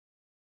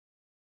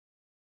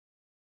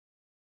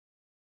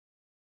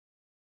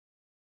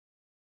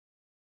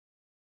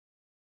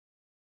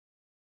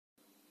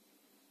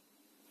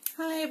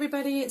Hi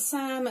everybody, it's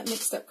Sam at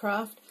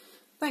Docrafts.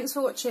 Thanks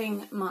for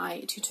watching my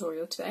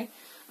tutorial today.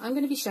 I'm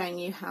going to be showing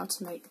you how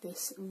to make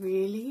this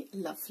really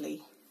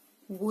lovely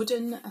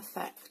wooden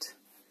effect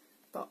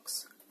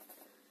box.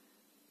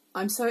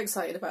 I'm so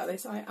excited about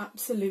this. I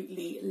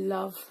absolutely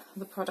love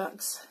the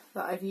products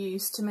that I've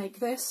used to make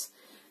this.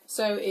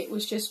 So it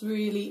was just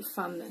really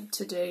fun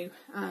to do,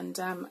 and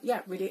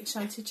yeah, really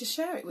excited to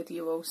share it with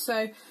you all.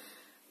 So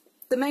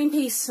the main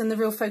piece and the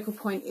real focal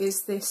point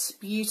is this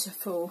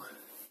beautiful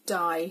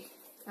die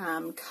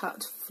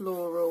cut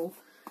floral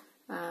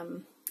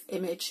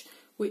image,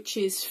 which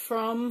is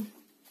from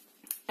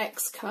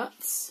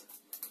Xcut,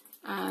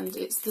 and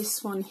it's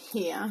this one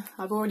here.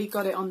 I've already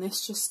got it on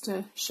this just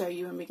to show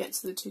you when we get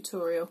to the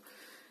tutorial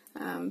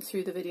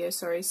through the video,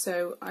 sorry,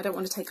 so I don't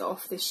want to take it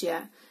off this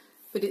yet,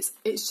 but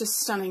it's just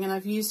stunning, and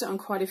I've used it on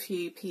quite a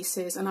few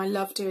pieces, and I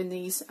love doing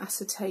these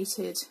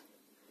acetated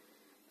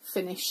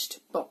finished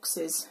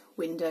boxes,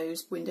 window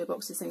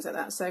boxes, things like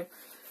that. So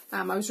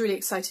I was really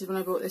excited when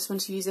I bought this one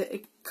to use it.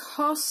 It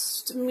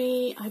cost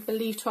me, I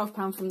believe,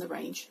 £12 from the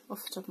range,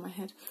 off the top of my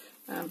head.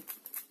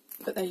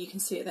 But there you can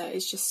see it there.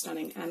 It's just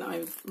stunning, and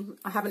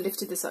I haven't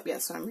lifted this up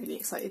yet, so I'm really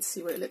excited to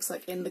see what it looks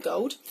like in the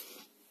gold.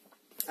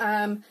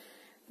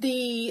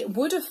 The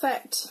wood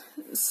effect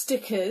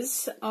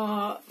stickers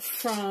are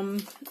from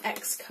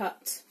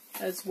Xcut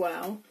as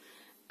well,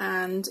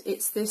 and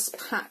it's this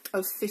pack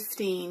of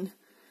 15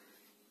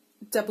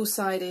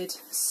 double-sided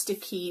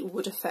sticky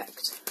wood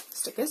effect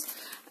stickers.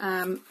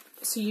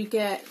 So you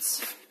get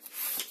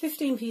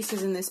 15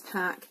 pieces in this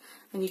pack,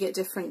 and you get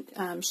different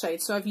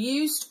shades. So I've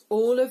used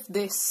all of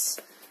this.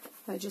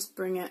 I just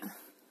bring it,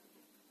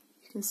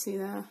 you can see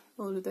there,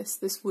 all of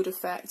this wood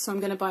effect. So I'm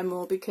going to buy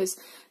more because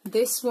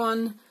this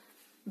one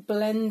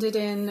blended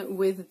in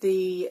with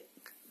the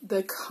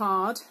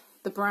card,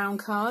 the brown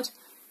card,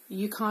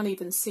 you can't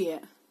even see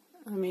it.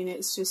 I mean,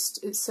 it's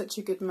such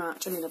a good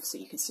match. I mean,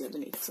 obviously you can see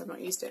underneath because I've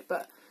not used it,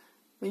 but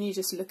when you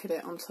just look at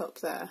it on top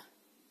there,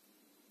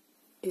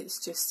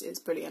 it's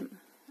brilliant,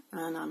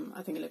 and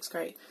I think it looks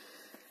great.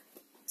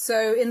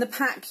 So in the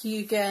pack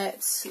you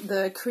get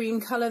the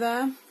cream colour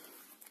there,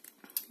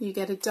 you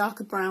get a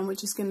darker brown,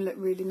 which is going to look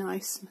really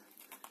nice, and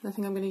I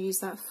think I'm going to use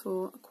that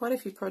for quite a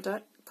few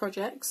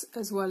projects,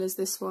 as well as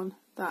this one.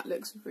 That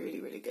looks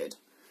really, really good.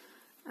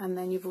 And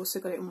then you've also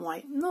got it in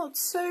white. Not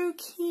so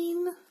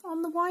keen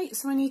on the white,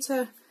 so I need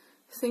to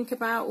think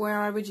about where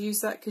I would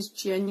use that, because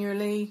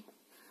generally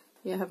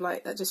you have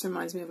like, that just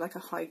reminds me of like a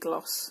high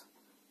gloss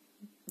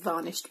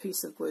varnished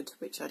piece of wood,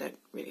 which I don't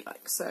really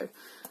like, so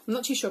I'm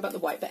not too sure about the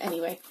white. But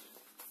anyway,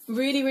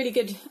 really, really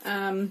good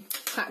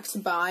pack to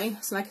buy.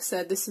 So like I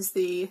said, this is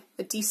the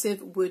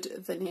adhesive wood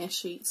veneer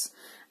sheets,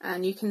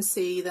 and you can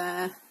see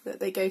there that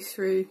they go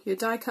through your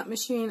die cut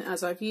machine,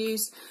 as I've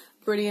used,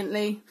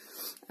 brilliantly.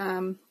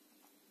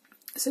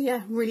 So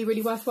yeah, really,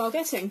 really worthwhile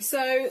getting.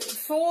 So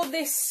for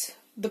this,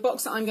 the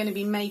box that I'm going to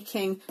be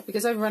making,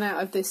 because I've run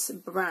out of this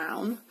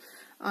brown,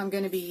 I'm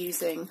going to be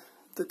using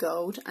the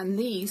gold, and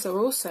these are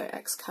also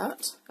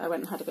Xcut. I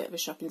went and had a bit of a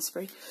shopping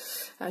spree.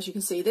 As you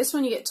can see, this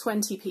one you get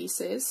 20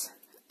 pieces,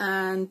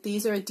 and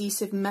these are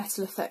adhesive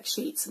metal effect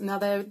sheets. Now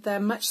they're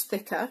much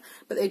thicker,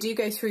 but they do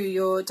go through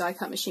your die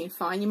cut machine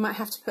fine. You might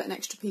have to put an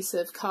extra piece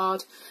of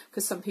card,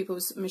 because some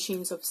people's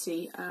machines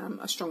obviously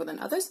are stronger than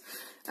others.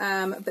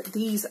 But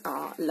these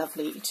are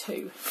lovely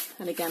too.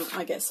 And again,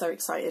 I get so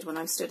excited when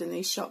I'm stood in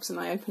these shops and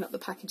I open up the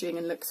packaging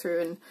and look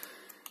through, and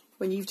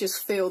when you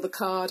just feel the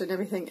card and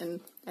everything. And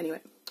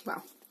anyway,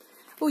 well,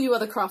 all you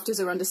other crafters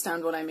will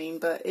understand what I mean,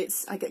 but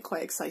I get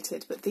quite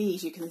excited. But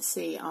these, you can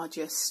see, are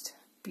just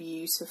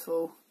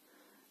beautiful,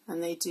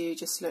 and they do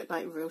just look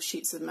like real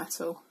sheets of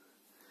metal.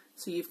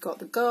 So you've got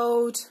the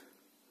gold,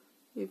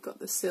 you've got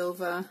the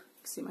silver,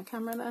 you can see my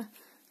camera there,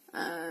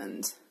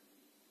 and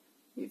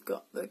you've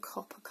got the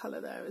copper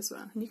colour there as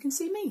well, and you can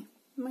see me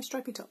in my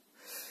stripy top.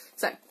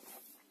 So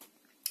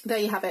there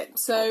you have it.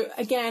 So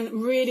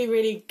again, really,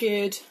 really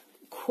good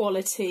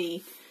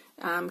quality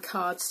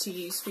cards to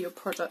use for your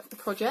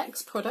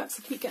products.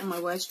 I keep getting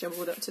my words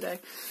jumbled up today.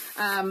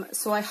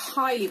 So I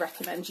highly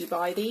recommend you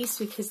buy these,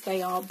 because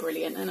they are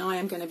brilliant, and I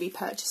am going to be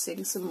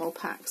purchasing some more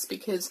packs,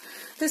 because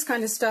this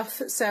kind of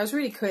stuff sells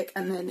really quick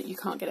and then you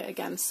can't get it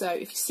again. So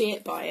if you see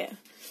it, buy it.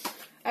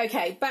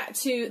 Okay, back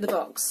to the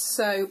box.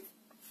 So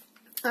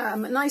a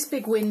nice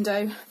big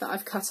window that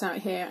I've cut out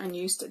here and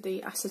used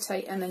the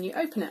acetate, and then you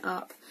open it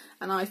up,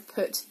 and I've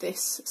put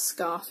this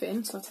scarf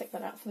in, so I'll take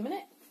that out for a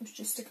minute,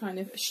 just to kind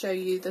of show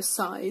you the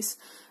size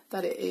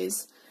that it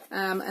is,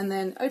 and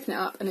then open it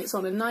up, and it's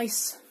on a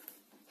nice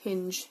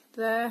hinge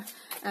there,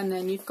 and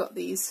then you've got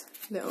these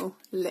little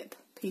lip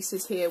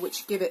pieces here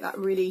which give it that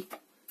really,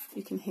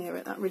 you can hear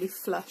it, that really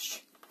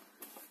flush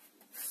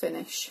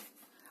finish.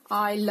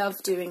 I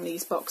love doing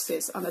these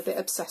boxes. I'm a bit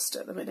obsessed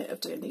at the minute of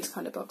doing these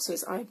kind of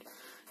boxes. I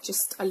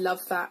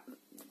love that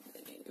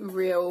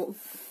real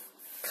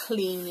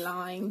clean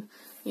line,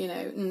 you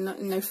know,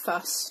 no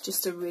fuss,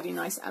 just a really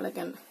nice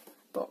elegant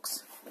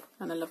box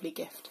and a lovely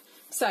gift.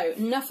 So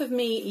enough of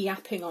me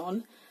yapping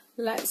on.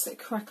 let's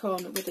crack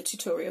on with the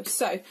tutorial.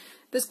 So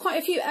there's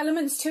quite a few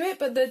elements to it,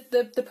 but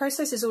the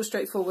process is all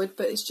straightforward,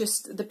 but it's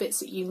just the bits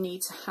that you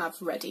need to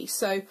have ready.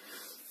 So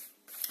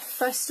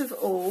first of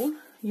all,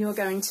 you're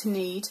going to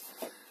need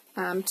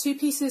 2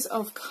 pieces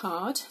of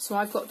card. So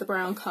I've got the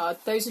brown card.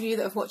 Those of you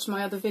that have watched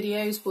my other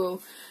videos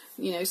will,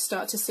 you know,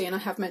 start to see, and I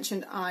have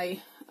mentioned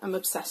I am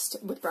obsessed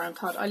with brown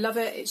card. I love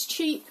it. It's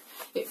cheap,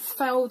 it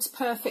folds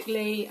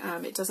perfectly,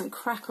 it doesn't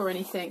crack or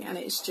anything, and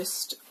it's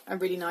just a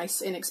really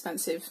nice,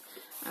 inexpensive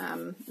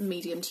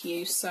medium to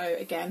use. So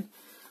again,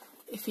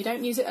 if you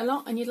don't use it a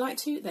lot and you'd like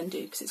to, then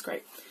do, because it's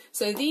great.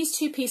 So these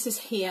 2 pieces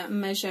here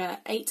measure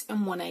 8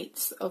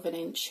 1/8 of an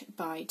inch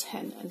by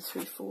 10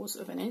 3/4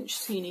 of an inch.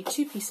 So you need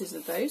 2 pieces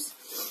of those.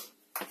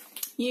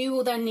 You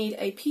will then need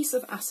a piece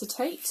of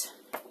acetate,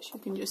 which you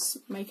can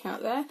just make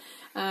out there,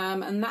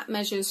 and that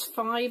measures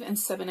 5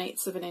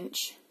 7/8 of an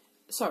inch.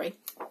 Sorry,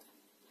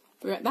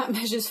 that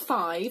measures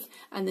 5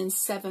 and then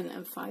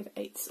 7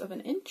 5/8 of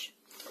an inch.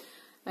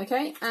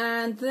 Okay,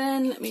 and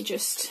then let me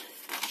just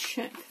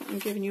check that I'm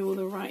giving you all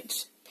the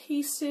right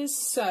pieces.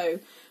 So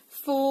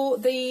for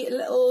the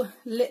little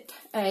lip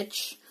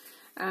edge,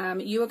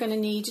 you are going to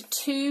need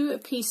 2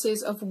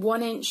 pieces of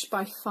 1 inch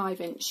by 5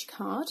 inch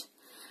card,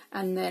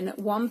 and then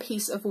 1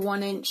 piece of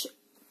 1 inch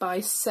by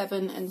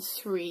 7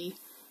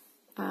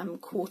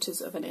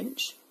 3/4 of an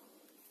inch.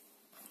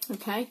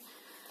 Okay,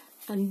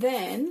 and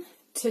then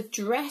to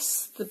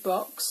dress the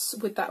box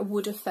with that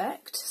wood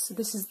effect, so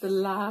this is the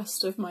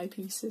last of my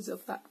pieces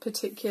of that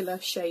particular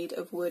shade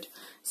of wood,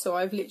 so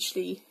I've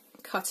literally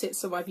cut it,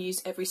 so I've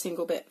used every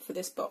single bit for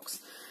this box,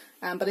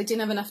 but I didn't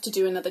have enough to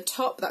do another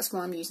top, that's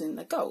why I'm using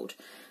the gold.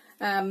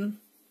 So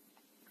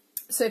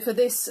for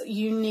this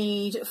you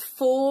need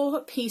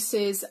 4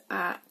 pieces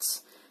at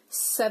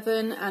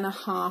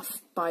 7.5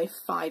 by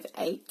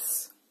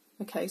 5/8.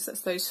 Okay, so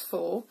that's those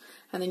 4,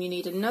 and then you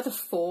need another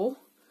 4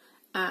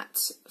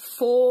 at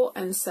 4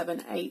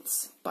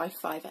 7/8 by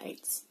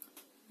 5/8.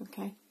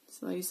 Okay,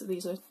 so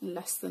these are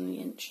less than the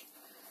inch.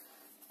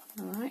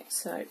 Alright,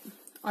 so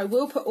I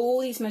will put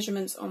all these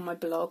measurements on my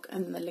blog,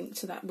 and the link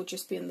to that will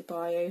just be in the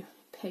bio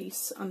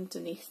piece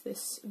underneath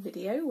this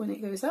video when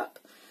it goes up.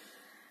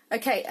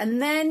 Okay,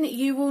 and then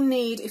you will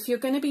need, if you're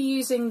going to be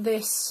using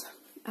this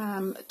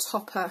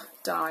topper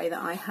die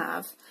that I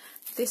have,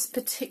 this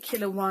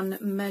particular one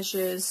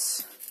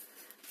measures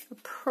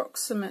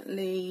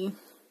approximately,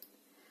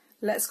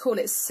 let's call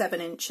it 7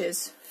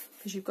 inches,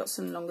 because you've got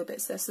some longer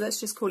bits there, so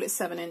let's just call it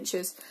 7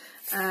 inches,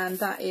 and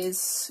that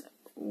is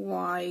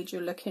wide,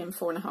 you're looking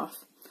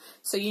 4.5.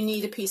 So you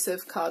need a piece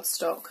of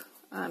cardstock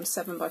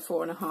 7 by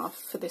 4.5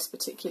 for this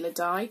particular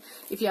die.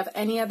 If you have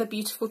any other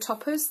beautiful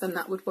toppers, then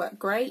that would work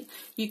great.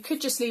 You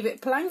could just leave it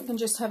blank and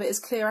just have it as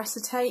clear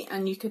acetate,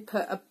 and you could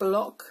put a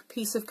block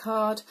piece of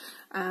card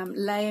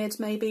layered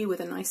maybe with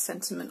a nice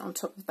sentiment on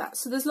top of that.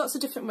 So there's lots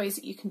of different ways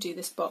that you can do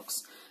this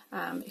box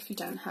if you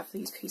don't have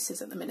these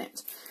pieces at the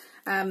minute.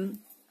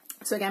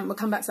 So again, we'll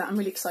come back to that. I'm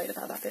really excited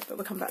about that bit, but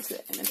we'll come back to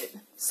it in a bit.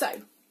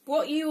 So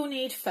what you will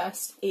need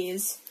first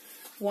is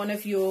one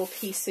of your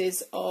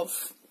pieces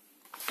of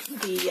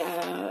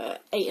the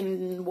 8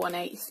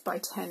 1/8 by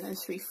 10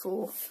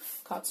 3/4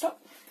 cardstock.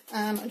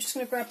 I'm just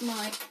going to grab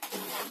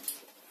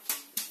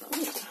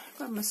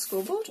my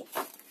scoreboard.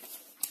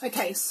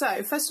 Okay,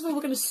 so first of all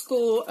we're going to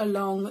score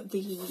along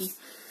the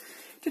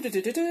 10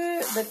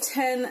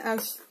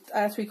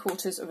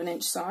 3/4 of an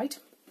inch side.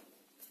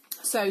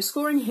 So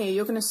scoring here,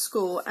 you're going to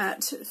score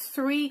at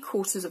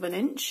 3/4 of an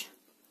inch.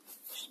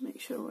 Just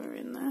make sure we're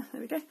in there.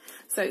 There we go.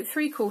 So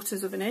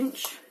 3/4 of an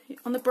inch.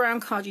 On the brown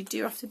card, you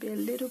do have to be a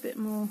little bit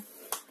more,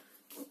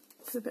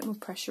 put a bit more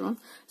pressure on.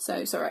 So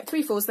it's all right.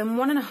 3/4, then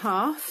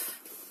 1.5,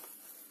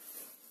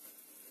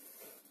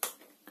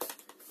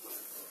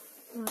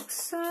 like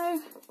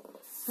so,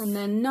 and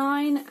then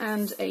 9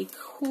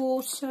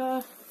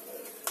 1/4,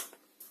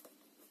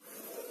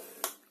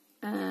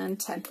 and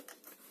 10.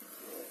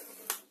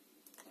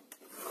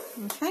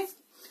 Okay,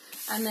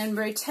 and then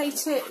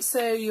rotate it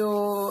so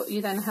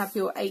you then have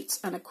your 8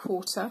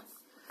 1/4.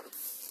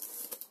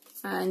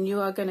 And you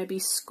are going to be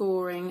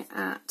scoring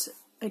at,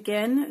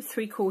 again,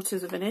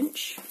 3/4 of an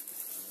inch,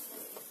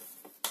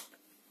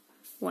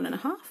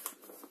 1.5,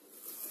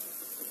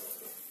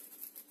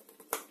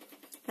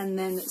 and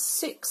then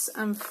 6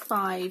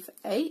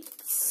 5/8.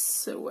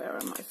 So where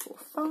am I for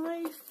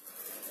 5?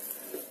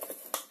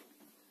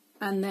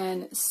 And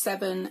then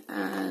 7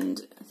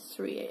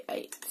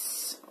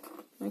 3/8.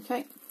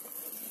 Okay.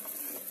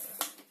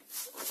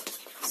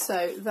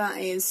 So that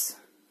is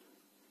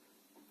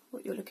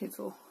what you're looking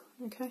for.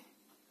 Okay.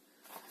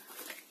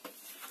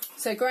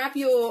 So grab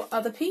your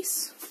other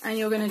piece and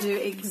you're going to do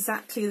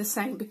exactly the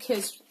same,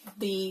 because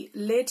the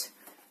lid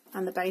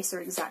and the base are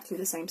exactly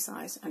the same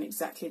size and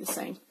exactly the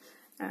same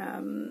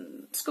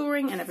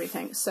scoring and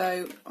everything.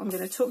 So I'm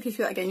going to talk you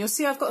through that again. You'll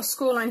see I've got a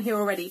score line here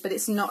already, but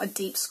it's not a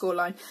deep score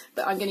line,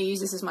 but I'm going to use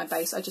this as my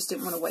base. I just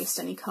didn't want to waste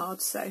any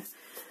cards, so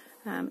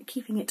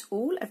keeping it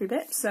all, every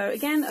bit. So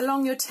again,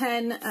 along your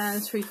 10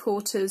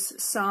 3/4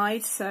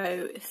 side,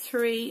 so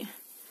 3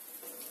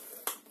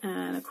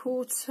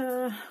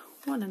 1/4,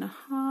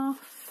 1.5,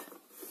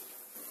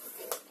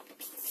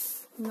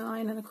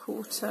 9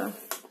 1/4,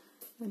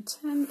 and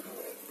 10,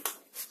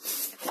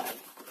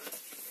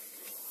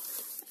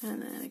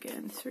 and then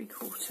again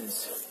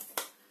 3/4,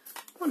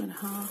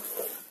 1.5,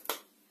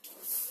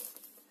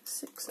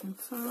 6 and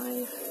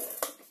 5,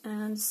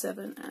 and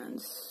 7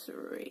 and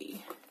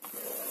 3.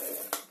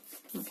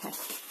 Okay,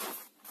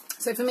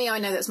 so for me, I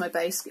know that's my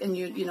base, and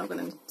you're not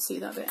going to see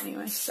that bit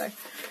anyway. So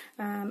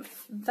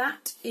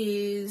that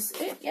is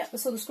it. Yeah,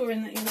 that's all the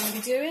scoring that you're going to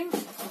be doing.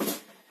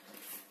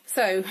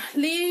 So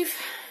leave.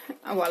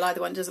 Oh, well,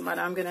 either one doesn't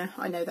matter.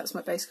 I know that's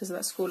my base because of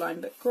that score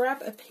line. But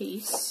grab a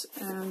piece,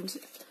 and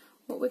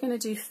what we're going to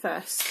do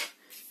first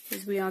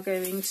is we are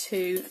going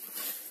to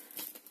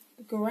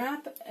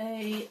grab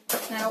a.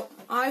 Now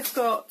I've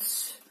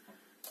got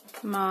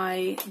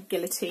my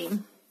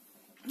guillotine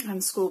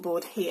and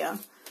scoreboard here,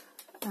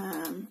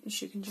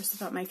 as you can just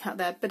about make out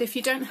there. But if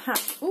you don't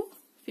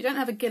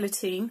have a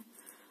guillotine,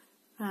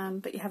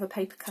 but you have a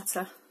paper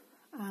cutter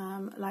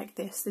like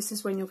this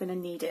is when you're going to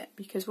need it,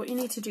 because what you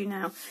need to do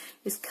now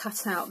is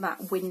cut out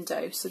that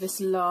window, so this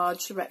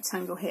large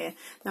rectangle here.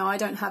 Now I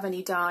don't have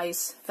any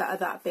dies that are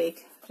that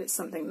big, but it's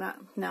something that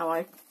now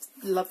I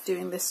love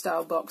doing this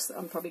style box that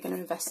I'm probably going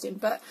to invest in,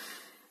 but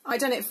I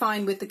done it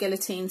fine with the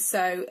guillotine,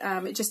 so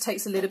it just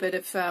takes a little bit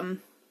of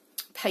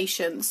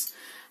patience.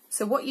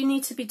 So what you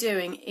need to be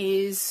doing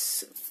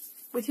is,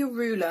 with your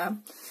ruler,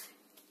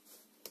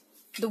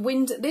 the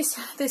window, this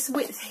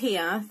width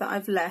here that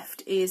I've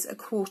left is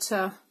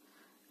 1/4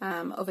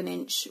 of an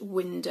inch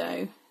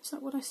window. Is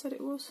that what I said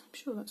it was? I'm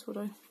sure that's what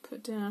I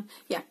put down.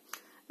 Yeah.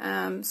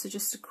 So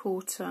just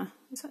 1/4.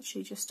 It's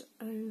actually just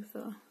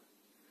over.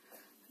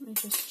 Let me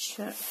just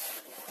check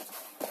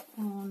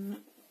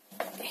on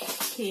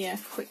here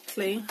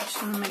quickly.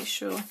 Just want to make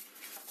sure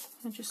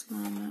I just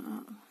line that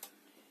up.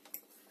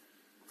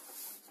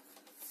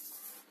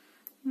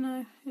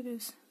 No, it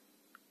is.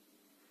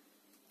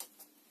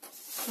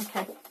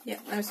 Okay, yeah,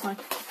 that's fine.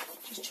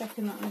 Just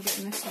checking that I'm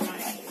getting this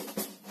right.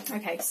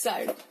 Okay, so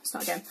let's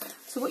start again.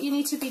 So what you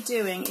need to be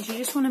doing is you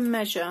just want to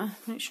measure,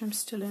 make sure I'm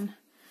still in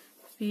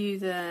view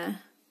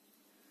there.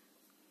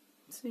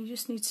 So you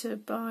just need to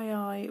by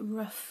eye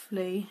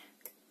roughly.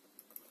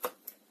 I'm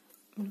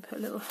going to put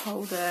a little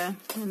hole there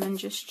and then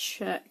just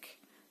check.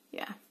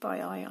 Yeah,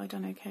 by eye, I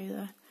done okay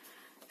there.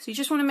 So you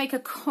just want to make a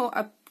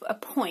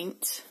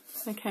point,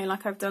 okay,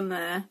 like I've done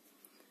there.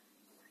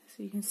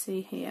 So you can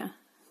see here.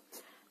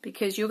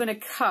 Because you're going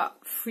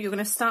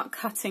to start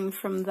cutting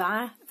from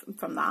there,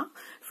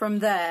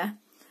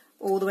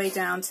 all the way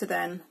down to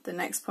then the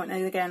next point.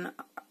 And again,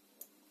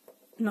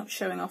 not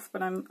showing off,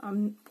 but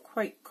I'm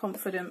quite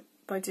confident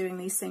by doing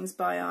these things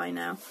by eye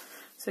now.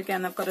 So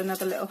again, I've got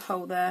another little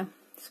hole there.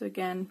 So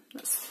again,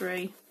 that's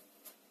 3,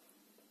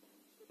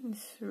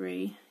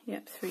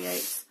 yep,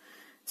 3/8.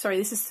 Sorry,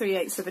 this is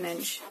 3/8 of an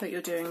inch that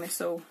you're doing this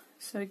all.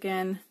 So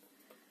again,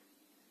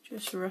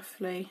 just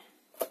roughly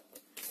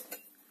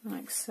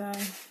like so,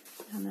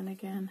 and then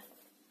again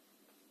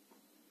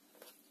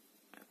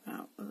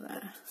about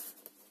there.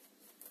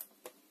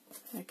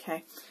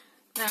 Okay,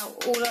 now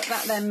all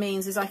that then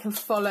means is I can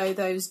follow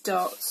those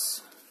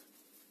dots,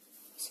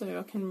 so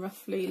I can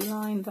roughly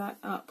line that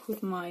up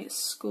with my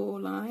score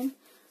line.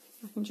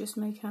 I can just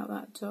make out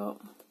that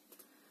dot,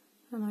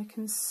 and I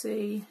can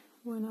see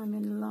when I'm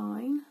in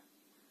line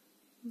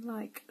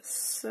like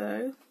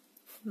so.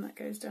 And that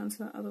goes down to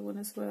that other one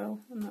as well,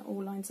 and that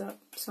all lines up,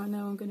 so I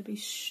know I'm going to be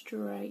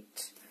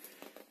straight.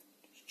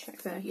 Just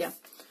check there, yeah.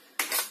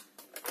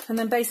 And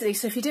then basically,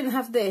 so if you didn't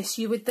have this,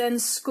 you would then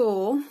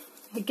score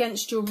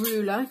against your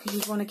ruler, because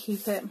you'd want to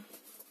keep it,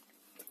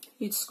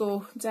 you'd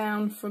score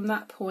down from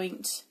that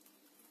point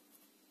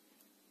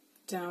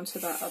down to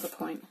that other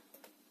point,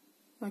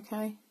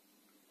 okay?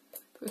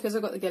 Because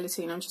I've got the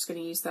guillotine, I'm just going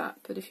to use that.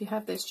 But if you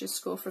have this, just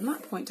score from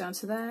that point down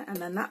to there, and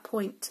then that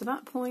point to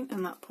that point,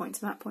 and that point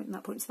to that point, and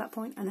that point to that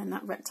point, and then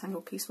that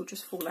rectangle piece will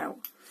just fall out.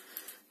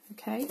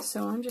 Okay,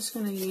 so I'm just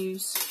going to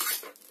use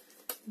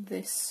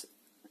this.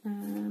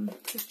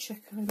 Just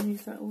check I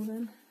move that all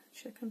in.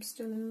 Check I'm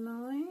still in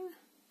line.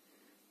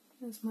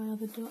 There's my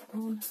other dot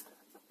on.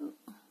 Oh,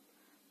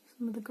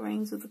 some of the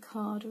grains of the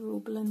card are all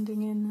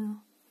blending in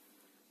now.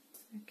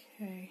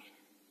 Okay.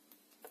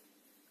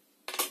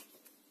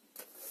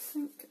 I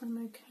think I'm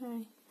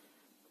okay.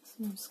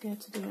 So I'm scared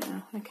to do it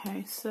now.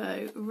 Okay,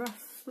 so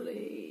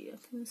roughly I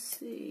can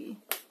see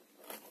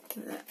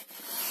that.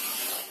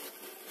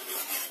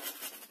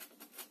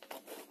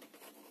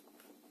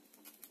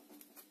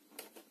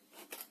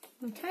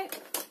 Okay,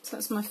 so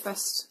that's my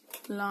first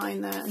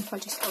line there, and if I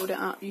just hold it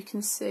up you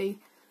can see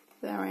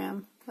there I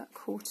am, that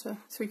 1/4,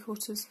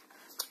 3/4,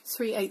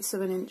 3/8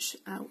 of an inch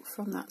out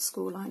from that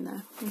score line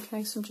there.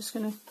 Okay, so I'm just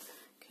going to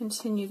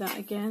continue that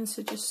again,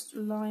 so just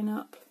line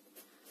up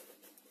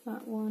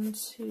that one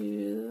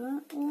to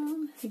that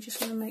one. You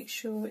just want to make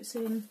sure it's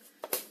in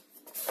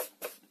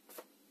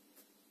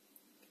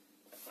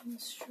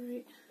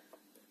straight.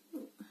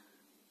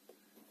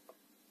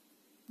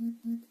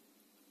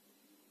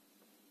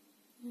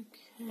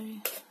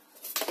 Okay.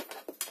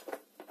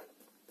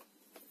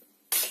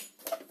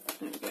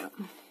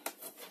 that.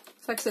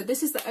 So like I said,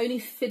 this is the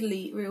only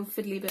real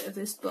fiddly bit of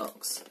this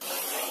box.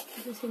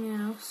 Everything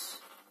else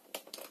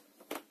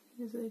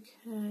is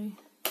okay.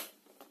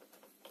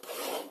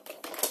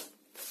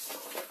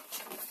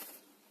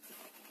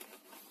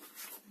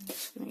 I'm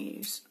just going to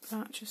use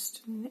that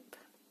just to nip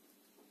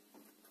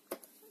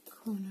the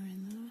corner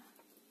in there.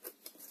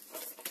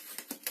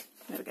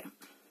 There we go.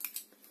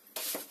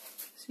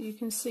 So you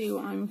can see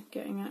what I'm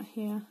getting at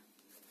here.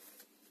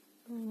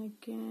 And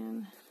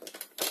again.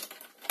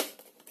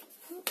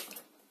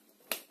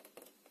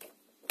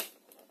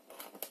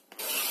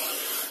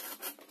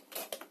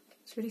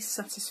 It's really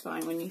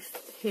satisfying when you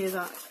hear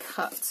that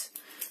cut,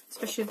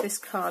 especially with this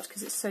card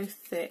because it's so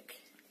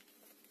thick.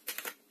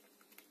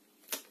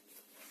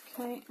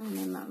 Okay, and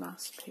then that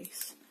last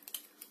piece.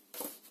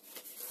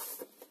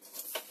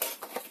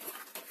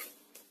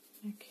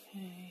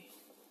 Okay,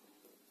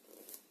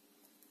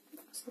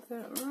 that's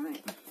about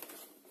right.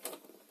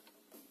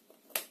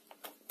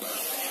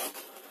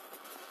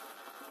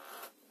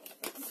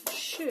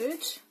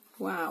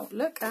 Wow,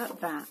 look at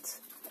that.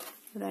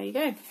 There you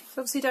go.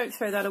 So obviously don't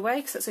throw that away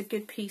because that's a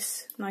good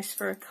piece, nice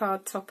for a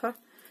card topper.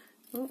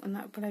 Oh, and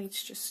that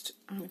blade's just,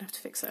 I'm going to have to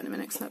fix that in a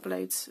minute because that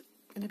blade's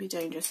going to be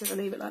dangerous if I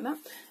leave it like that.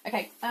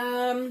 Okay,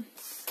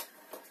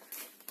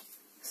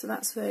 so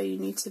that's where you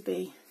need to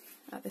be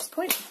at this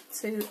point.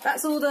 So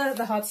that's all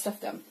the hard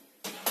stuff done.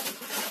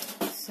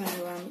 So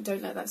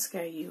don't let that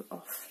scare you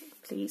off,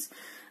 please.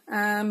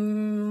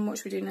 What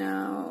should we do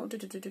now?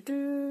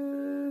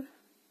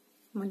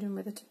 I'm wondering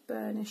whether to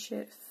burnish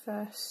it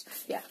first.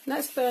 Yeah,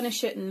 let's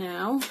burnish it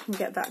now and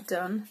get that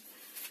done.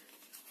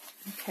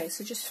 Okay,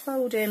 so just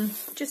fold in.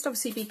 Just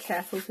obviously be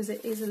careful because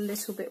it is a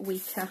little bit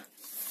weaker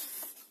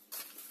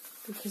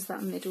because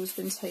that middle's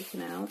been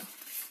taken out.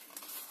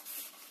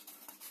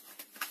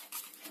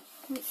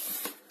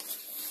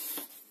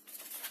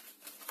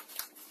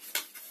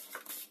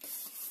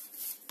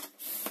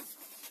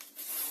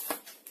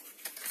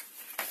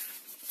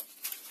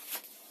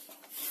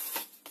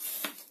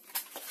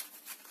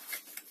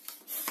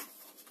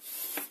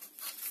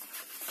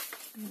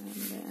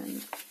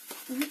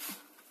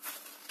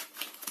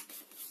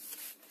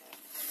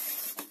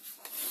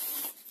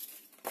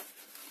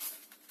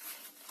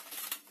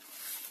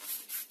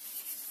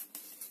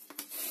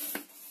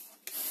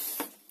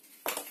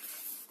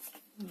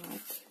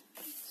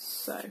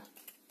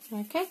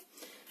 Okay,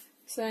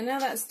 so now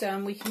that's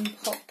done, we can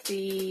pop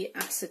the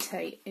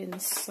acetate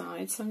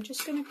inside. So I'm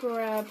just going to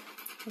grab,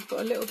 I've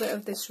got a little bit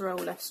of this roll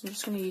left, so I'm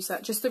just going to use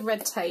that, just the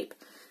red tape,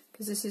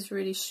 because this is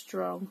really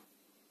strong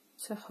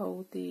to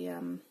hold the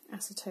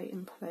acetate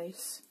in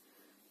place.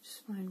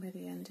 Just find where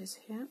the end is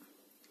here.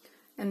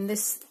 And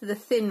this, the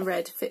thin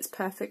red fits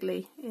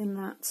perfectly in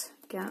that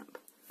gap,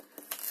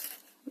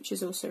 which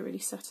is also really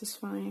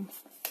satisfying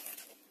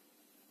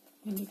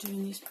when you're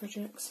doing these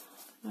projects.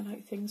 I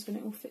like things when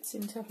it all fits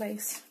into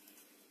place.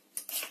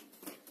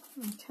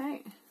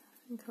 Okay,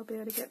 I think I'll be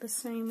able to get the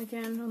same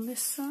again on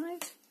this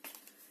side.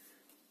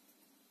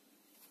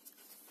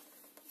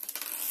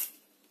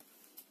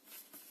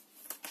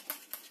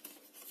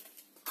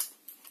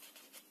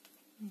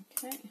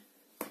 Okay.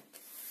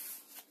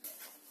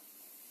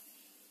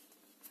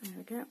 There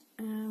we go.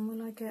 And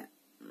will I get...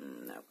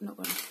 no, not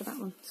enough for that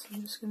one. So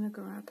I'm just going to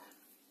grab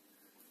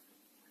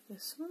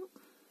this one.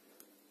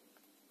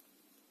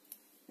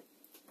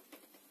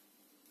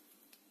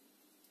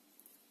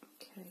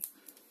 Okay.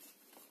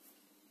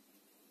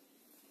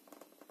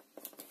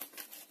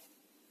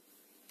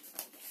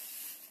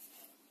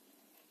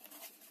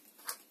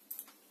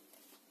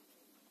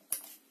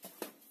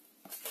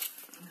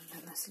 And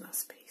then this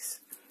last piece.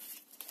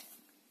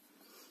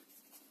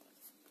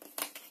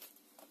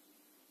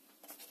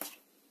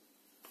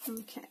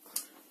 Okay.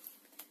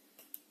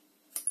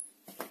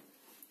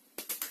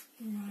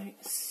 Right,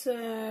 so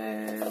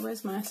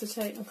where's my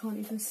acetate? I can't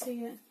even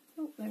see it.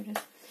 Oh, there it is.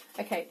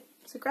 Okay.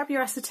 So grab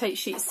your acetate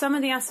sheet. Some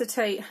of the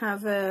acetate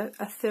have a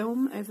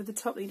film over the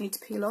top that you need to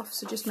peel off,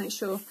 so just make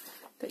sure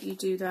that you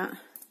do that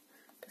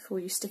before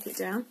you stick it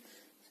down.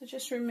 So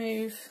just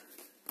remove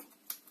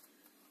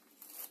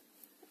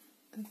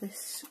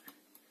this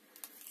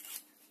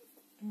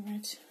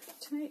red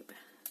tape.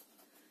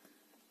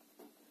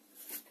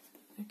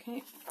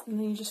 Okay, and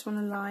then you just want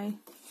to lie,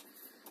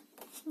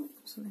 oh,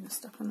 something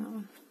stuck on that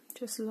one,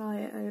 just lie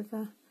it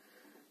over.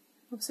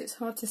 Obviously it's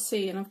hard to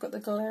see and I've got the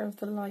glare of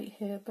the light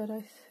here, but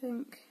I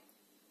think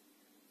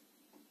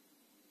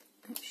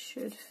it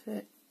should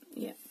fit.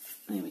 Yeah,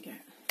 there we go.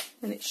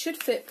 And it should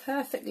fit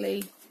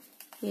perfectly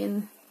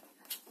in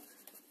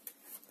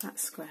that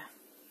square,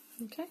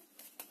 okay,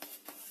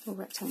 or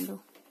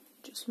rectangle.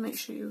 Just make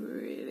sure you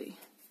really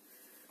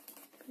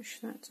push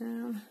that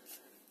down,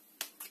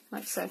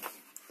 like so.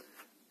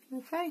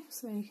 Okay,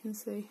 so you can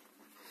see.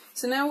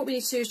 So now what we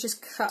need to do is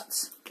just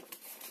cut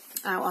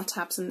out our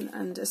tabs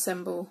and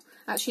assemble.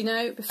 Actually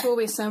no, before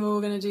we assemble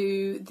we're going to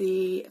do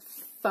the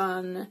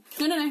fun,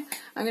 no,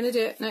 I'm going to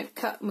do it, no,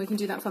 cut, and we can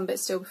do that fun bit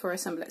still before I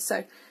assemble it.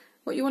 So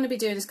what you want to be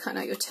doing is cutting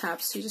out your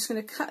tabs. So you're just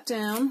going to cut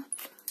down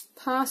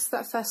past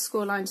that first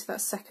score line to that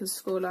second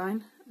score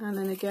line, and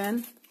then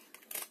again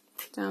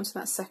down to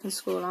that second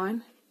score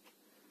line,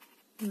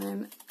 and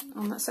then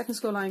on that second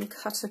score line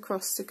cut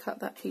across to cut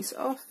that piece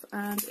off,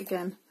 and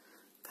again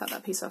cut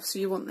that piece off. So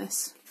you want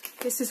this.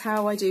 This is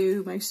how I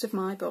do most of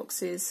my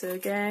boxes. So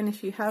again,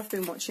 if you have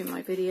been watching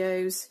my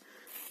videos,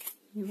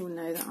 you will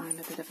know that I'm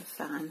a bit of a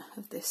fan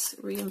of this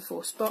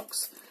reinforced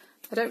box.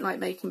 I don't like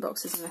making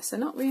boxes unless they're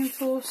not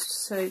reinforced,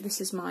 so this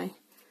is my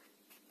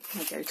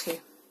go-to.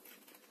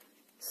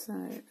 So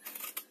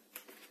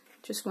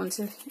just want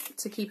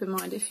to keep in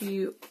mind, if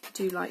you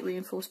do like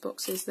reinforced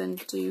boxes, then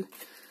do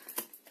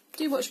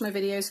watch my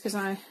videos, because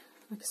like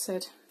I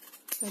said,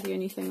 they're the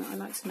only thing that I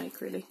like to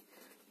make, really.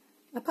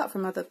 Apart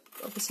from other,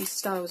 obviously,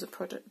 styles of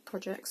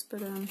projects,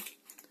 but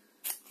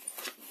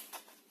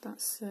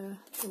that's the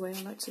way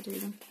I like to do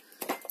them.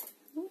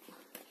 Ooh,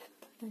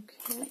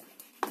 okay,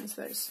 there's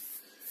those.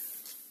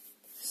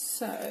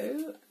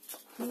 So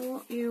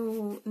what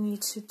you'll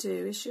need to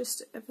do is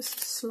just ever so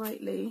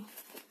slightly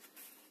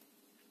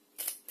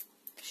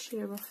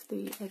shear off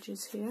the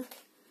edges here.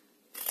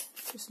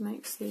 Just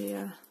makes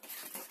the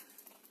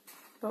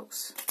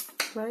box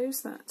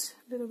close that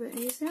little bit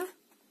easier.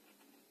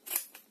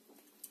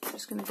 I'm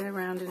just going to go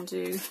around and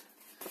do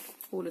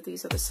all of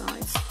these other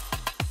sides.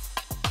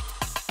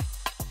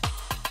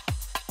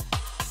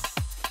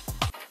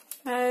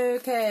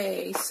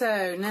 Okay,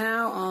 so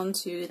now on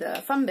to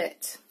the fun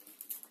bit.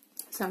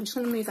 So I'm just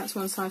going to move that to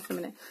one side for a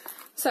minute.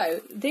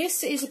 So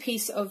this is a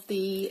piece of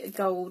the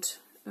gold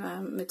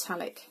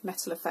metallic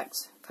metal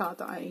effect card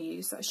that I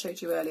used, that I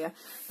showed you earlier.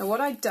 Now what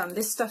I've done,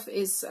 this stuff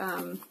is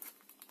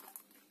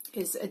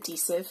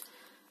adhesive,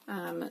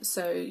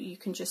 so you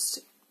can just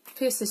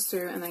pierce this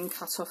through and then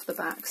cut off the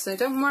back. So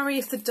don't worry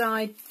if the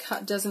die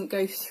cut doesn't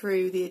go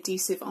through the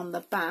adhesive on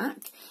the back,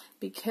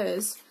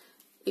 because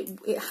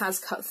it has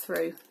cut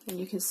through, and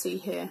you can see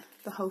here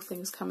the whole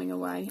thing's coming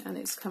away, and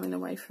it's coming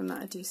away from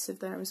that adhesive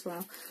there as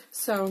well.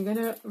 So I'm going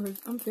to,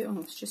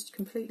 it's just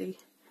completely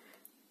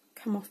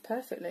come off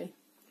perfectly,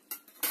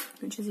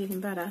 which is even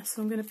better.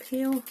 So I'm going to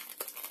peel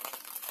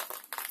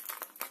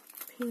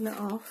it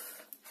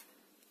off.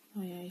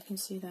 Oh yeah, you can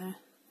see there.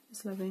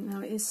 It's lovely.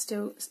 Now it is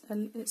still,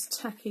 it's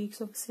tacky,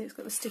 because obviously it's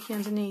got the sticky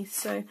underneath,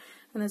 so,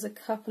 and there's a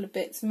couple of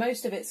bits,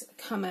 most of it's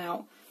come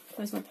out.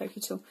 Where's my pokey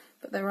tool?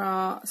 But there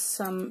are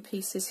some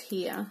pieces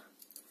here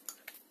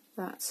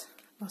that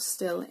are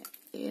still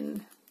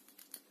in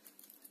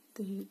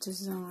the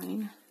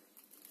design.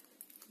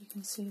 You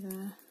can see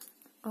there.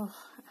 Oh,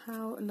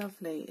 how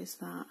lovely is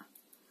that?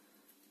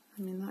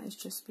 I mean, that is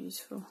just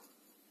beautiful.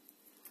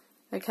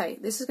 Okay,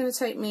 this is going to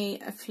take me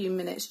a few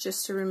minutes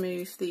just to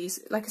remove these.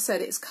 Like I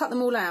said, it's cut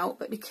them all out,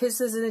 but because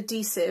there's an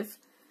adhesive,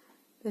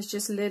 there's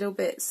just little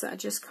bits that are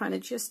just kind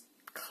of just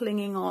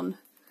clinging on,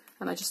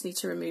 and I just need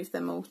to remove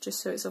them all, just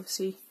so it's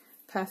obviously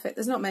perfect.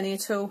 There's not many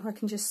at all. I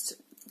can just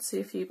see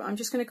a few, but I'm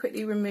just going to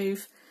quickly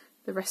remove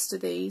the rest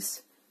of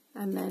these,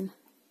 and then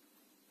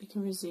we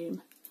can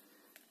resume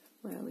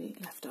where we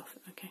left off.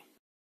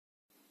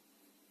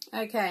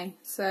 Okay,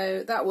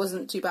 so that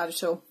wasn't too bad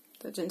at all.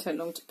 That didn't take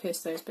long to pierce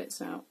those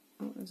bits out.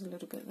 Oh, there's a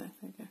little bit there.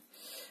 There we go.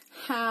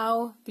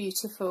 How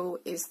beautiful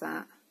is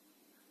that?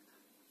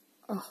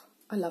 Oh,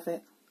 I love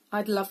it.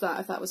 I'd love that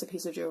if that was a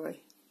piece of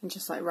jewellery, and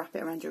just like wrap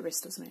it around your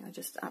wrist or something. I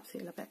just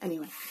absolutely love it.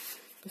 Anyway,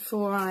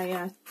 before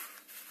I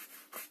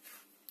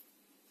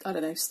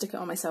don't know, stick it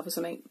on myself or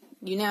something,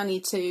 you now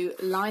need to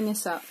line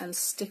this up and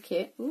stick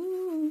it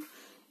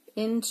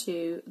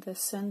into the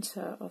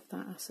centre of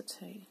that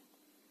acetate.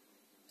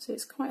 So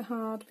it's quite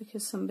hard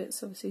because some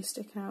bits obviously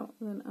stick out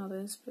than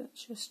others, but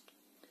just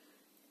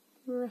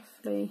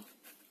roughly,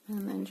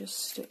 and then just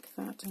stick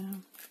that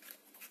down.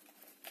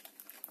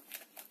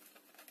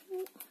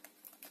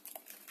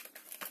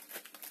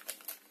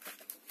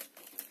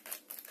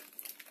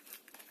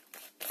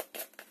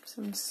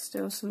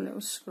 Still some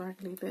little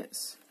scraggly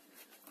bits,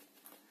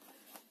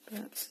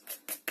 but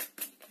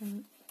you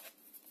can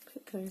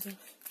pick those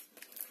off.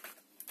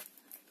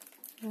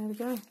 There we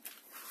go.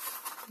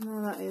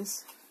 Now that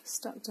is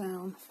stuck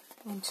down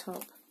on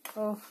top.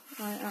 Oh,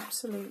 I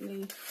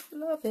absolutely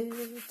love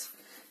it.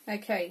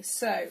 Okay,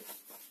 so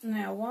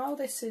now while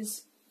this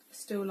is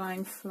still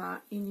lying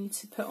flat, you need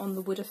to put on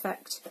the wood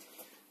effect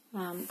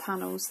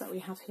panels that we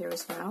have here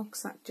as well,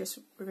 because that just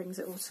brings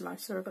it all to life.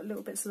 So I've got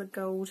little bits of the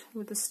gold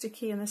with the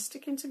sticky, and they're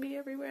sticking to me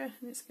everywhere,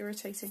 and it's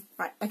irritating.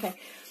 Right, okay,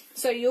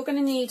 so you're going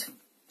to need,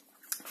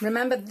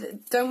 remember,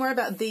 don't worry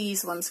about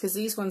these ones, because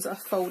these ones are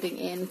folding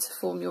in to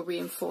form your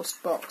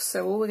reinforced box.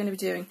 So all we're going to be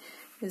doing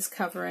is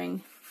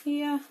covering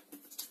here,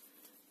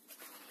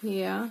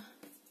 here,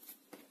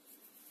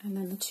 and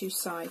then the two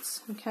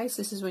sides. Okay,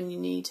 so this is when you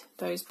need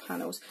those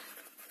panels.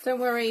 Don't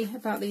worry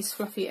about these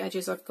fluffy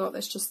edges I've got.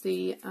 That's just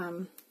the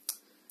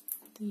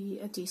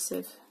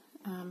adhesive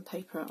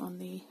paper on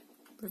the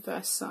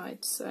reverse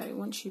side. So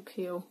once you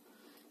peel,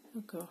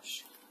 oh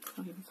gosh, I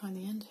can't even find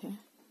the end here.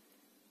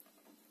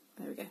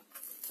 There we go.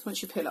 So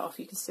once you peel it off,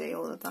 you can see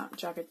all of that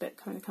jagged bit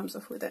kind of comes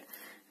off with it.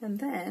 And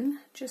then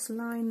just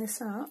line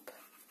this up.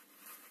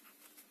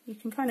 You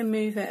can kind of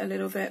move it a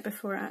little bit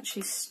before it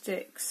actually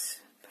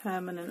sticks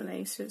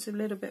permanently, so it's a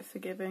little bit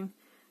forgiving.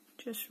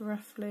 just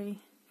roughly.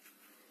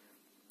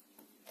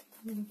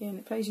 And again,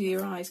 it plays with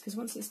your eyes because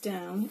once it's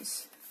down,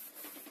 it's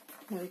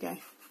there. We go.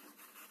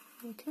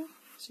 Okay,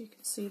 so you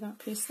can see that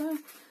piece there.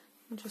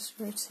 And just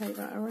rotate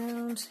that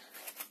around.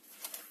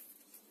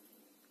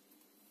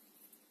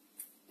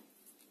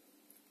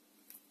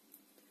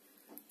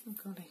 Oh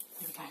golly,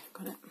 there we go,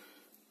 got it.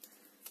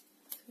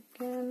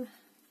 Again.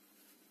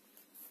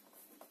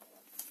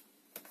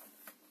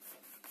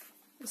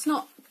 It's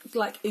not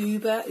like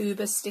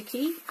uber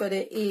sticky, but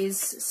it is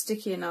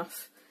sticky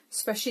enough,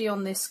 especially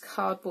on this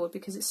cardboard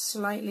because it's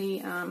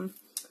slightly,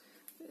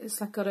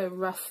 it's like got a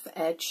rough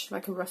edge,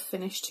 like a rough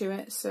finish to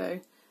it, so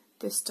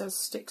this does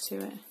stick to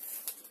it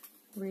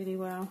really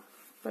well.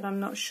 But I'm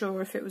not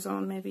sure if it was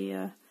on maybe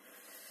a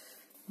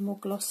more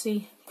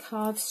glossy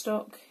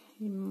cardstock.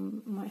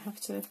 You might have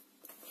to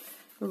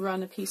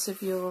run a piece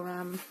of your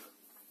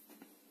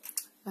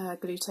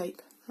glue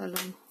tape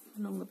along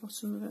the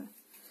bottom of it.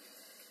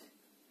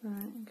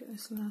 Right, get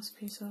this last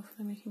piece off,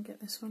 then we can get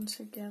this one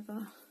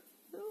together.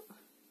 Oh.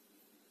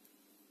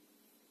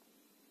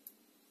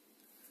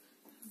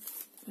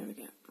 There we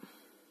go.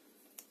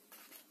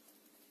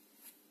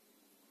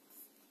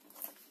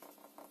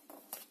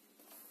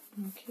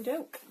 Okie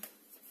doke.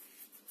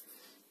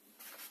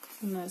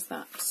 And there's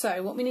that.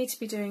 So what we need to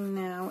be doing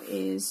now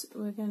is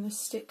we're going to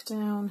stick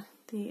down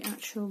the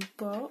actual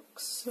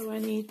box. So I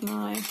need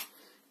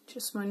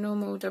just my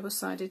normal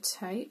double-sided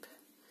tape.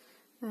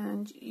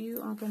 And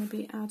you are going to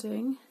be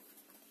adding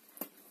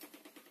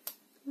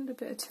a little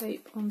bit of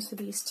tape onto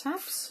these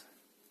tabs.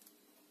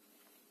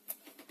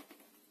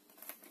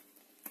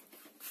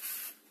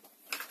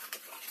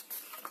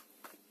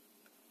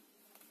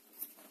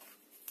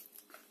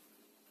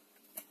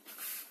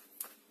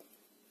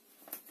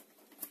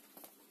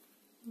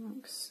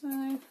 Like so,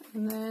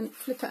 and then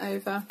flip it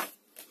over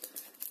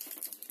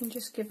and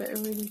just give it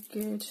a really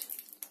good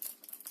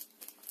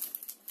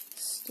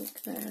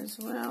stick there as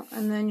well.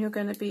 And then you're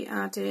going to be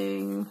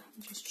adding,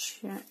 just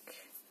check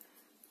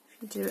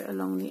if you do it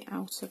along the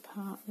outer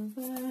part of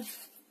there.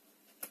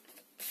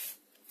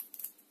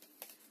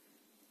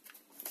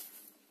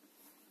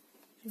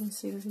 You can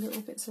see there's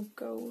little bits of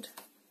gold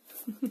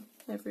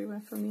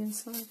everywhere from the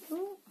inside.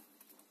 Oh,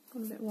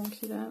 got a bit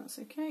wonky there, that's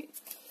okay.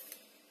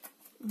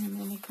 And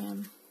then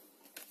again,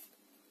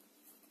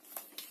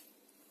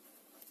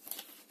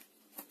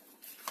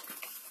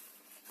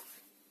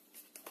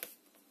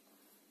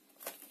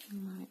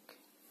 like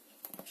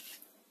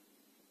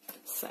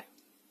so.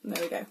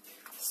 There we go.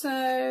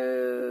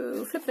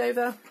 So flip it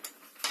over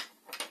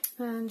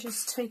and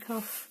just take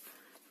off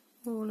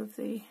all of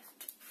the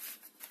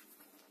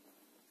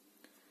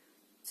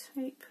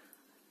tape.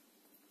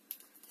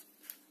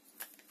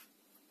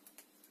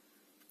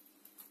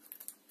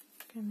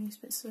 Again, these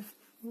bits are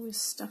always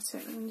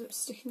static and end up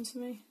sticking to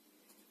me.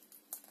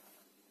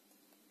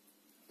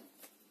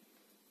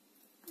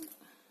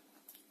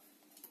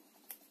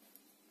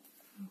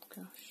 Oh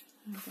gosh,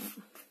 there we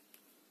go.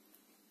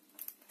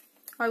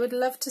 I would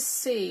love to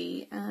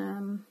see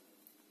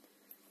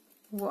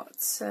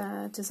what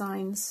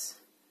designs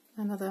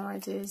and other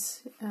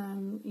ideas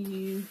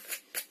you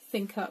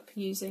think up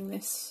using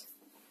this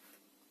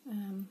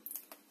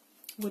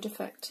wood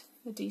effect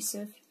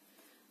adhesive,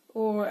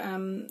 or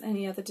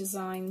any other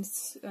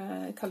designs,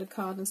 coloured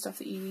card and stuff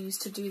that you use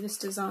to do this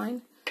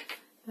design.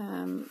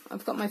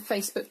 I've got my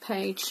Facebook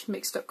page,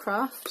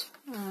 Docrafts,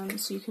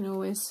 so you can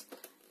always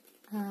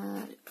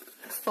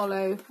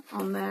follow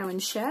on there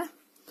and share.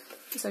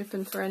 It's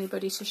open for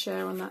anybody to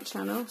share on that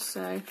channel.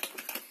 So,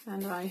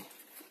 and I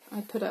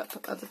put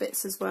up other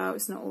bits as well.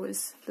 It's not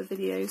always the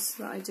videos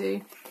that I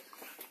do.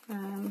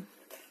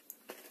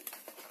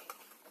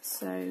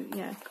 So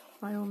yeah,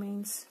 by all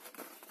means,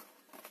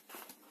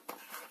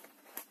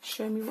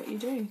 show me what you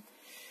do.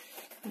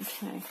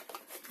 Okay,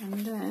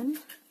 and then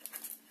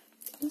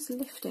it's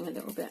lifting a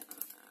little bit.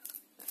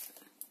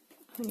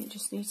 I think it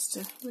just needs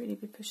to really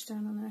be pushed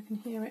down on there. I can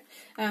hear it.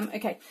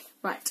 Okay,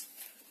 right.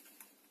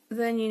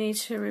 Then you need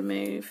to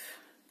remove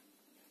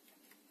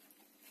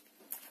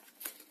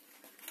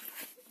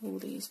all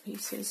these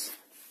pieces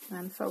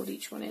and fold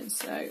each one in.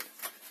 So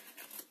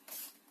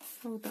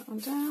fold that one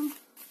down.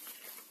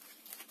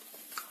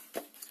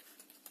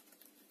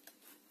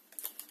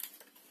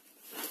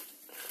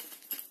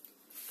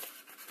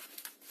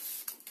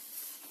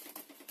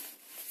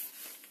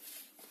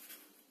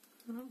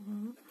 That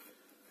one.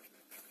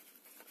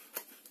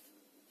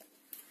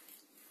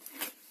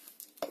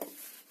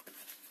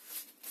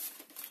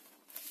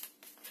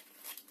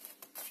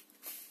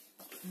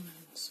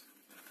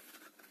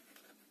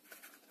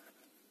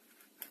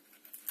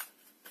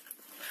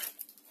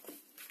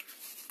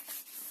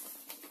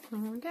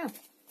 There we go.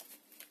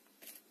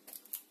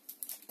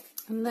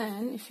 And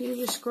then if you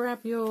just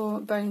grab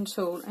your bone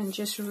tool and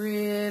just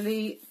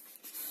really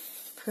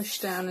push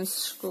down and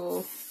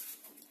score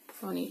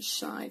on each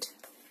side,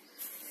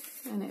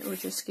 and it will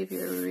just give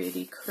you a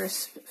really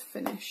crisp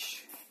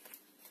finish.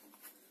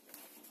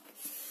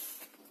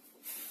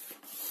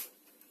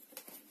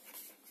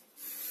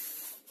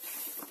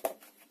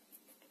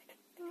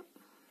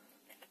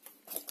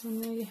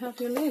 And there you have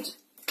your lid.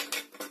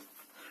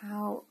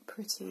 How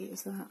pretty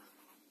is that?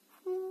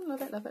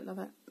 Love it, love it, love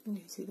it. And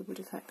you can see the wood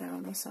effect there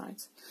on the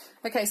sides.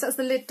 Okay, so that's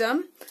the lid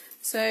done.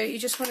 So you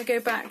just want to go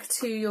back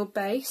to your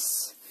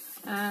base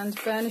and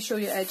burnish all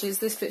your edges.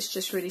 This bit's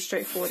just really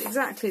straightforward,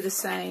 exactly the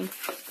same,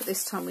 but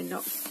this time we're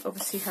not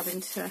obviously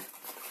having to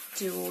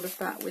do all of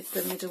that with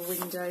the middle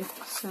window.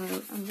 So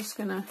I'm just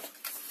going to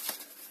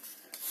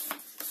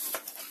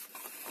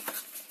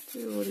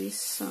do all these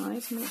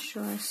sides, make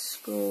sure I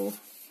score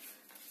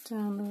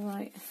down the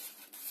right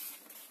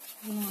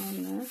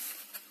line there.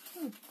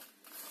 Oh,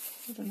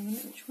 hold on a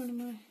minute, which one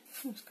am I?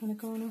 Oh, it's kind of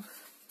gone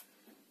off.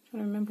 I'm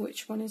trying to remember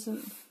which one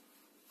isn't.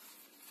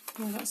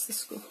 Oh, that's the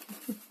score.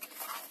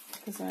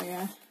 Because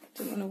I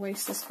didn't want to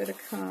waste this bit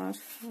of card.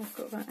 I've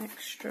got that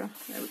extra.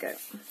 There we go.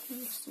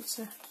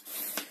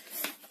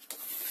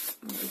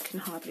 You can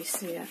hardly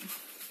see it.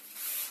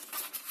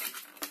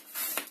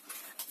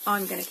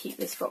 I'm going to keep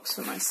this box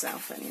for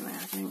myself anyway,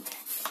 I think,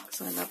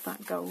 because I love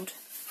that gold.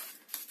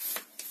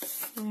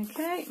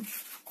 Okay.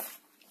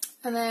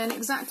 And then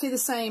exactly the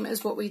same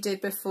as what we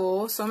did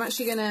before. So I'm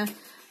actually going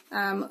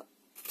to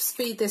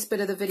speed this bit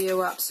of the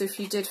video up. So if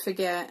you did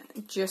forget,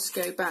 just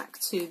go back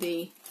to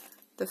the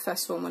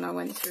first one when I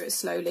went through it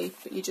slowly.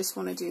 But you just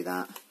want to do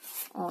that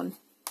on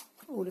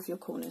all of your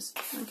corners.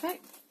 Okay.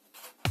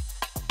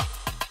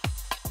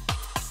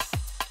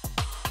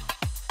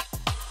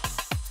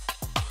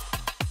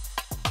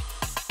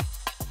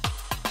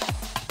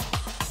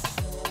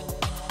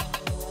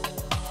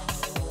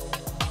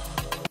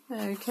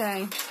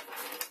 Okay.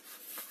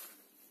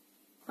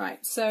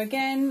 Right, so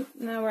again,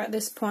 now we're at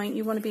this point,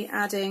 you want to be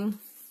adding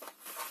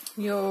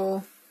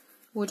your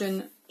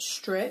wooden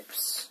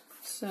strips.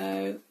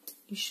 So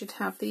you should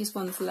have these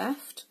ones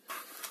left.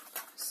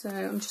 So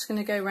I'm just going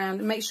to go around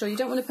and make sure you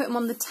don't want to put them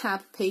on the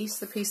tab piece,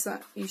 the piece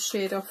that you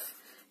sheared off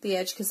the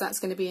edge, because that's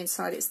going to be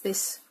inside. It's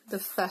this, the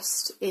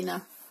first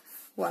inner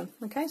one.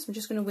 Okay, so I'm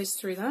just going to whiz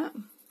through that.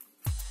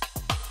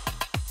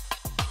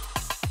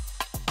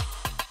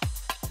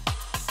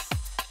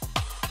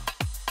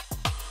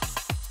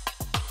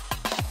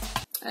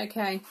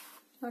 Okay,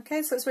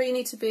 so that's where you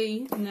need to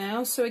be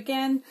now. So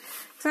again,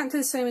 exactly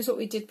the same as what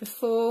we did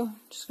before.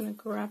 Just going to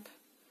grab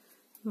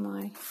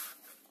my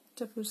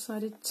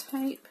double-sided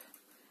tape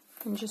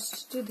and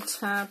just do the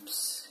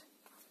tabs.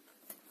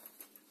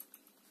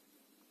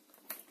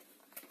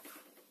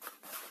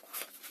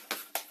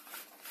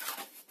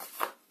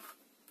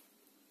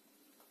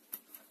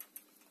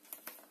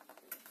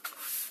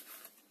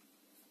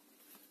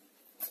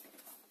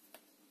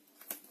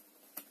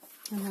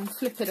 And then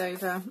flip it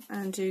over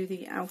and do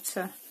the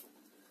outer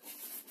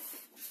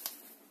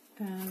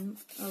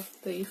of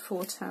the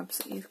 4 tabs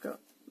that you've got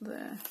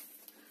there.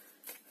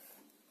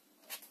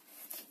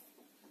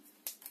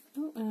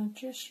 Oh, and I've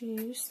just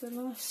used the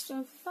last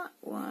of that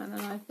one,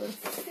 and I've got a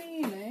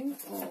feeling,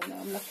 oh no,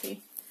 I'm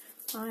lucky,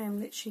 I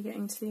am literally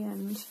getting to the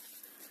end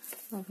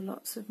of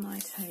lots of my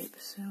tape,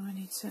 so I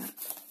need to,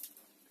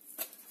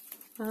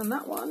 and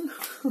that one.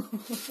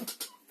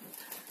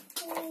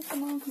 Oh,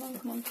 come on, come on,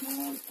 come on, come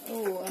on.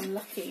 Oh, I'm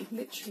lucky,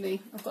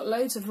 literally. I've got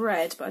loads of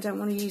red, but I don't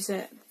want to use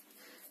it.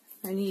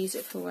 I only use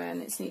it for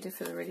when it's needed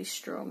for the really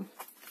strong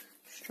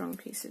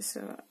pieces. So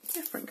a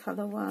different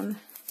colour one.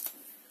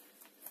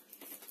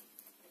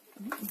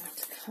 I'm going to have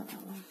to cut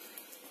that one.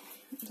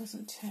 It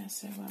doesn't tear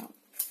so well.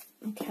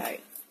 Okay.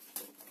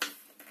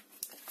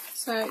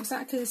 So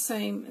exactly the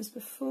same as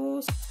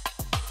before.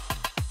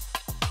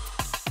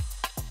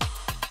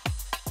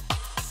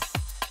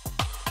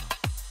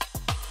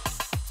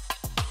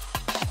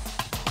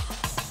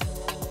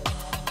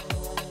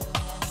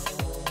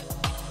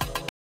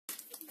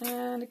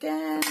 And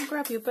again,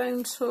 grab your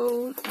bone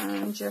tool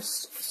and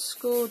just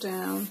score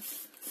down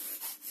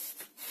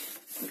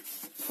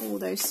all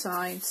those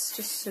sides,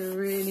 just to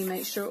really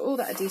make sure all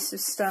that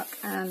adhesive's stuck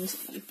and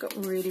you've got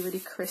really, really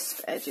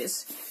crisp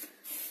edges.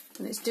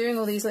 And it's doing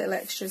all these little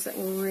extras that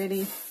will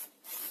really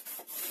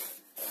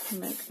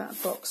make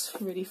that box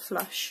really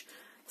flush.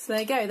 So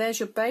there you go, there's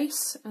your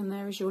base and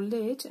there is your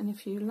lid, and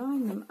if you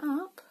line them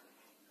up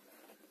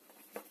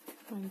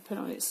and put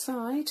it on its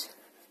side,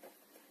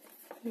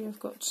 you've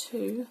got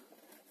 2.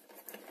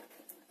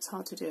 It's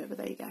hard to do it, but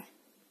there you go.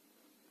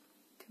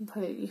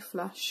 Completely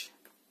flush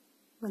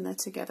when they're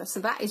together. So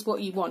that is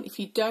what you want. If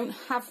you don't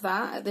have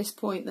that at this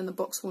point, then the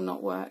box will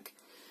not work.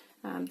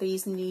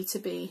 These need to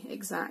be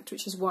exact,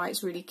 which is why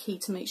it's really key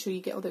to make sure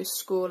you get all those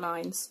score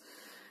lines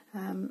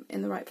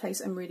in the right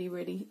place and really,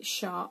 really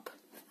sharp,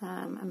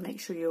 and make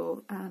sure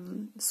your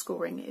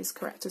scoring is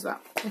correct as well.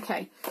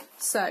 Okay,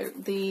 so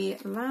the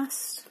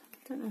last,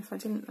 I don't know if I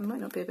didn't, there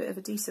might not be a bit of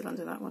adhesive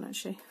under that one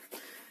actually.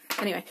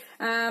 Anyway,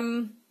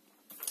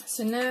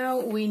 so now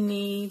we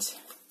need,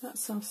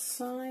 that's our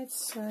side,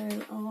 so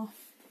our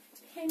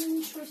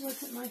hinge, where did I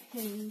put my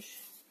hinge?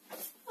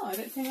 Oh, I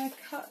don't think I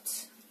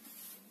cut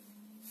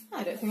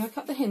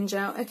the hinge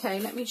out. Okay,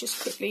 let me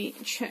just quickly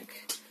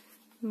check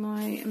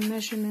my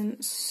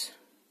measurements.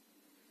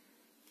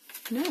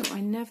 No, I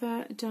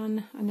never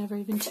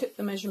even took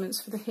the measurements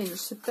for the hinge,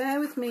 so bear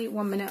with me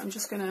 1 minute. I'm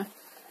just going to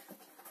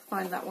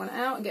find that one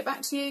out and get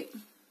back to you.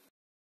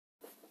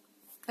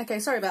 Okay,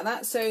 sorry about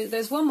that. So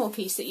there's one more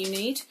piece that you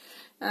need,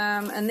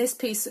 and this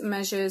piece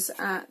measures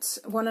at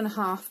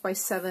 1.5 by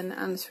 7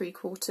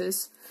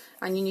 3/4,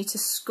 and you need to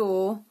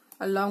score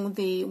along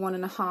the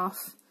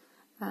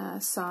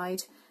 1.5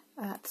 side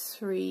at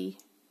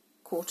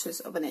 3/4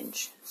 of an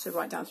inch, so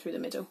right down through the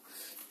middle.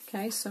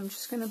 Okay, so I'm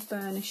just going to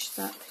burnish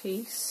that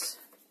piece.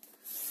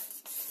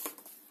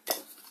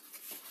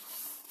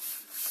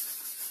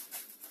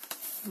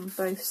 On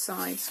both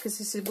sides, because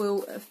this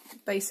will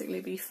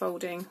basically be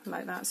folding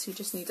like that, so you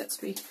just need that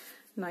to be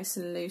nice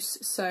and loose.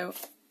 So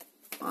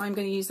I'm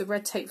going to use the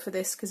red tape for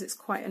this because it's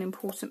quite an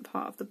important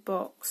part of the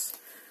box,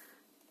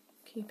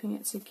 keeping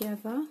it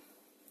together.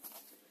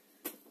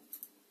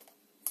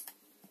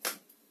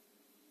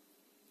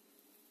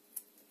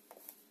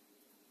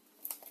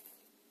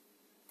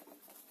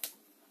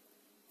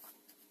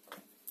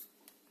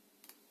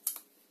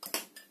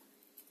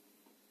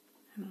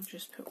 And I'll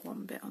just put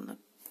one bit on the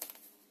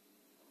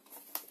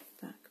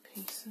back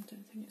piece. I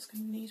don't think it's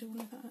going to need all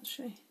of that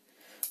actually.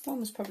 One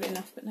was probably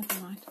enough, but never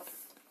mind.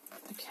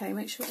 Okay,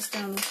 make sure it's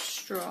down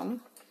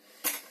strong.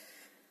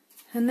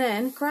 And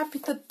then grab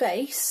the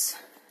base,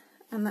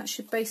 and that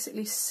should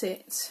basically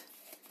sit.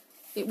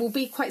 It will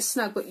be quite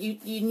snug, but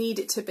you need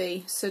it to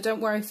be. So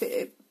don't worry if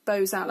it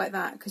bows out like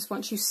that, because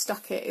once you've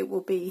stuck it, it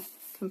will be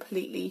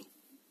completely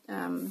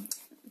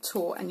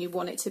taut, and you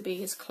want it to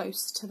be as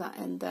close to that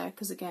end there,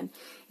 because again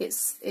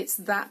it's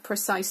that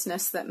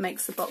preciseness that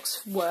makes the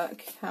box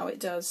work how it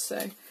does.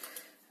 So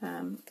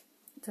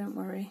don't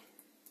worry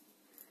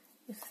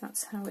if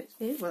that's how it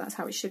is. Well, that's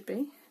how it should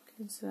be,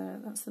 because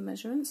that's the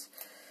measurements.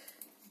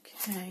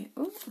 Okay.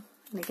 Oh,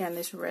 and again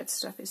this red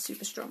stuff is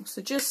super strong,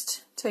 so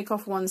just take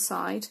off one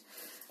side,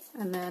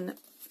 and then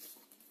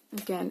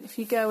again if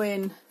you go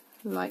in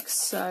like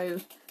so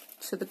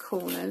to the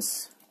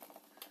corners,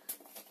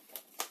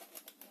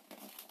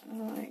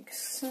 like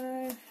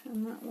so,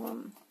 and that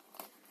one,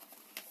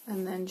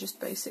 and then just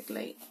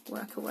basically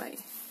work away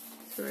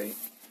through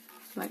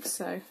like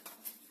so,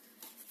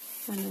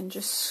 and then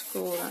just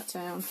score that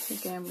down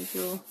again with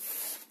your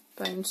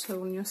bone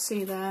tool, and you'll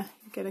see there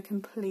you get a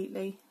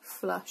completely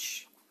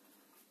flush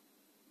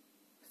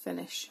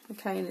finish.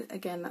 Okay, and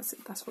again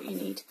that's what you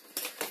need.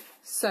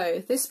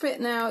 So this bit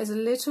now is a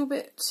little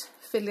bit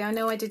fiddly. I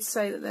know I did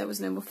say that there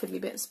was no more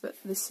fiddly bits, but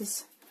this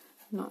is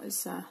not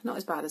as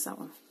bad as that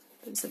one,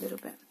 but it's a little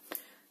bit.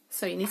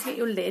 So you need to get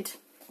your lid,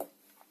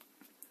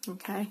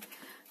 okay,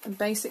 and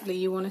basically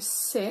you want to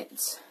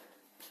sit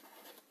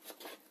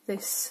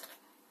this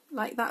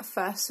like that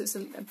first, so it's a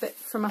bit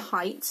from a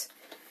height,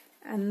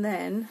 and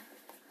then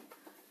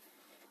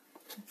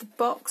the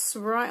box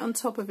right on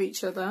top of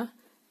each other,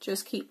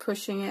 just keep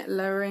pushing it,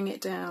 lowering it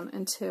down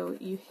until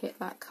you hit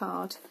that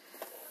card.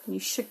 And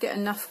you should get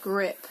enough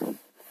grip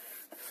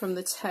from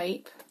the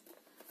tape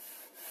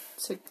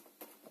to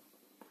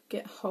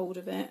get hold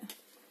of it.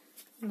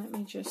 Let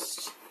me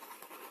just,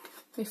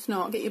 if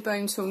not, get your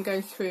bone tool and go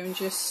through and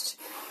just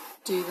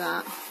do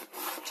that,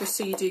 just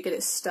so you do get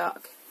it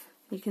stuck.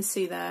 You can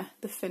see there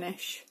the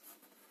finish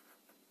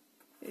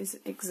is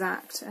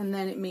exact, and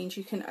then it means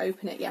you can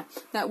open it. Yeah,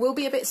 now it will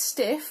be a bit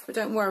stiff, but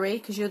don't worry,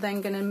 because you're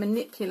then going to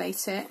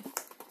manipulate it,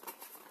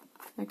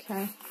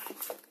 okay,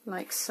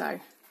 like so.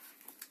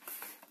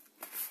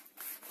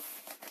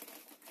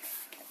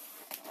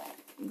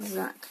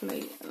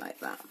 Exactly like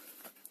that.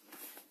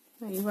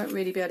 Now you won't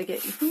really be able to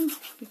get,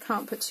 you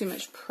can't put too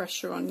much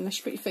pressure on unless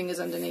you put your fingers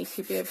underneath.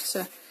 You'll be able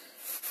to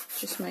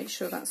just make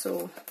sure that's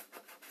all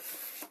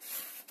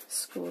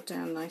scored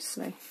down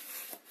nicely.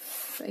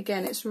 But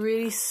again, it's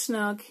really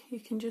snug. You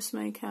can just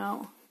make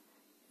out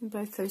in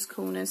both those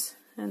corners,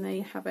 and there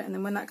you have it. And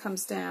then when that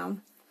comes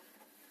down,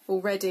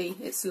 already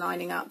it's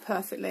lining up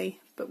perfectly,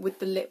 but with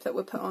the lip that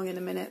we'll put on in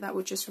a minute, that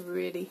will just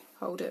really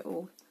hold it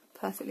all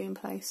perfectly in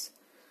place.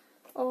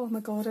 Oh my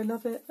god, I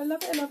love it. I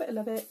love it, I love it, I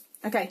love it.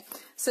 Okay,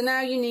 so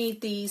now you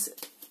need these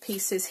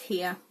pieces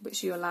here,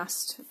 which are your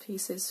last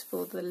pieces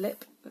for the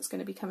lip that's going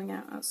to be coming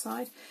out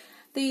outside.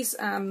 These,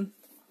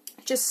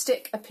 just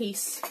stick a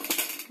piece,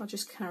 I'll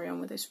just carry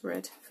on with this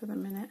red for the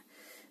minute,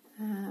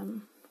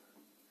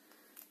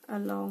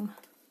 along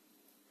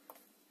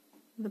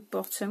the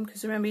bottom,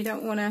 because remember you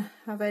don't want to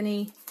have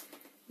any, you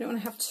don't want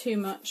to have too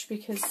much,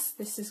 because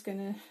this is going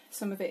to,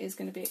 some of it is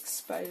going to be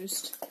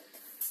exposed.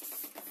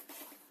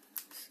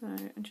 So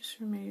I'll just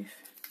remove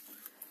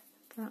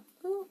that,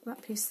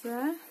 that piece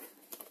there.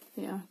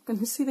 Yeah, you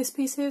can see this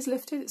piece here is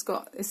lifted.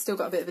 It's still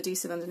got a bit of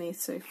adhesive underneath,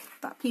 so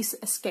that piece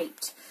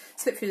escaped,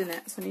 slipped through the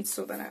net, so I need to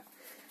sort that out.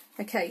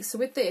 Okay, so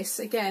with this,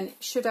 again, it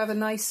should have a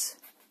nice,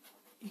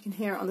 you can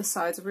hear it on the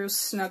sides, a real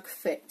snug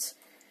fit,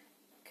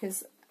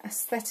 because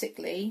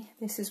aesthetically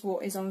this is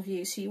what is on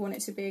view, so you want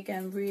it to be,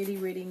 again, really,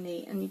 really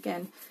neat. And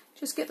again,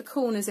 just get the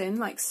corners in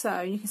like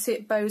so. You can see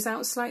it bows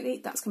out slightly,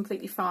 that's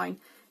completely fine.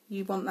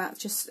 You want that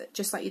just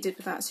like you did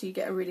with that, so you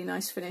get a really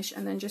nice finish,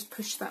 and then just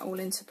push that all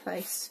into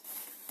place.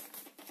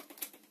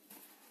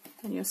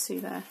 And you'll see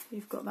there,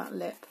 you've got that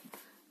lip.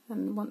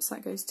 And once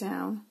that goes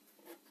down,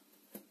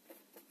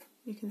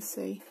 you can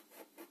see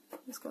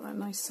It's got that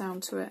nice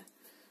sound to it.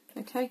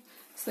 Okay,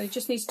 so you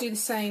just need to do the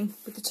same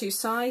with the two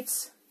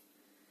sides,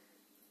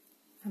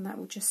 and that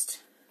will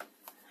just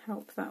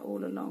help that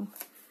all along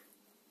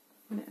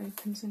when it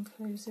opens and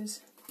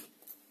closes.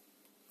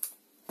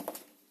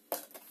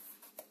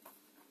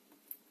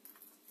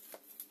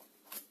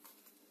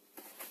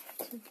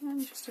 So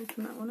again, just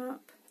open that one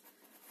up,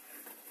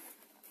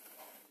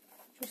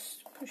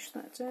 just push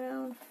that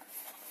down,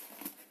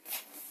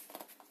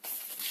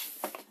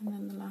 and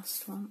then the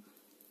last one.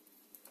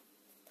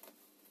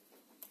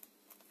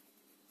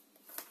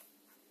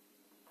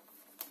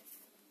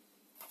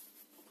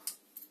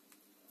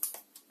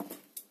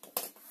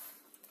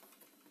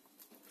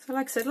 So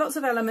like I said, lots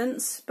of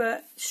elements,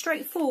 but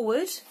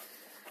straightforward.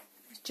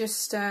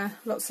 Just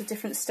lots of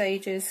different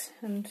stages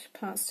and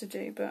parts to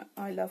do, but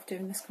I love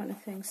doing this kind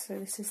of thing, so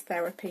this is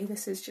therapy.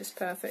 This is just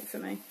perfect for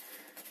me.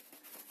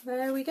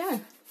 There we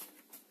go.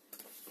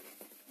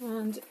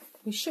 And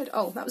we should,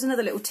 oh, that was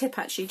another little tip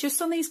actually,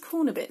 just on these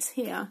corner bits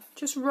here,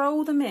 just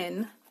roll them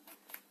in,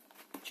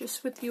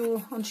 just with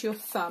your, onto your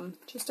thumb,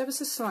 just ever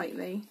so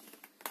slightly.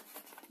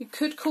 You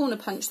could corner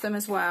punch them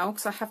as well,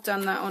 because I have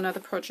done that on other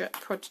projects.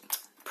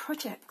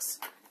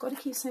 Got to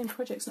keep saying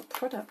projects, not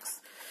products.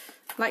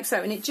 Like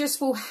so, and it just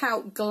will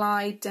help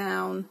glide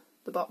down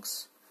the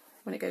box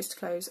when it goes to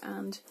close.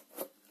 And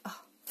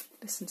oh,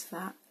 listen to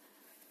that.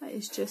 That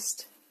is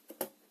just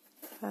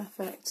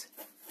perfect.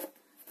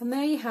 And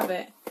there you have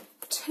it.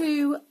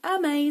 Two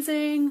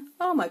amazing,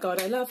 oh my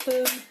god, I love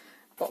them,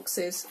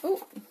 boxes.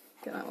 Oh,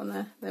 get that one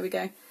there. There we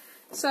go.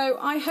 So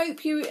I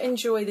hope you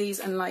enjoy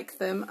these and like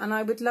them, and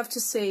I would love to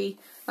see,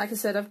 like I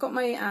said, I've got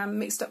my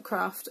Mixed Up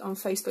Craft on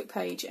Facebook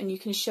page, and you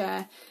can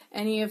share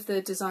any of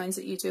the designs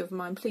that you do of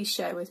mine. Please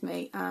share with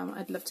me.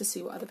 I'd love to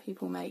see what other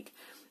people make.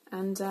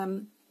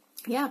 And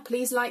yeah,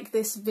 please like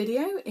this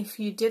video if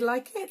you did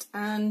like it,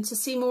 and to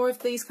see more of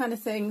these kind of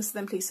things,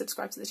 then please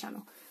subscribe to the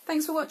channel.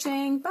 Thanks for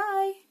watching.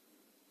 Bye.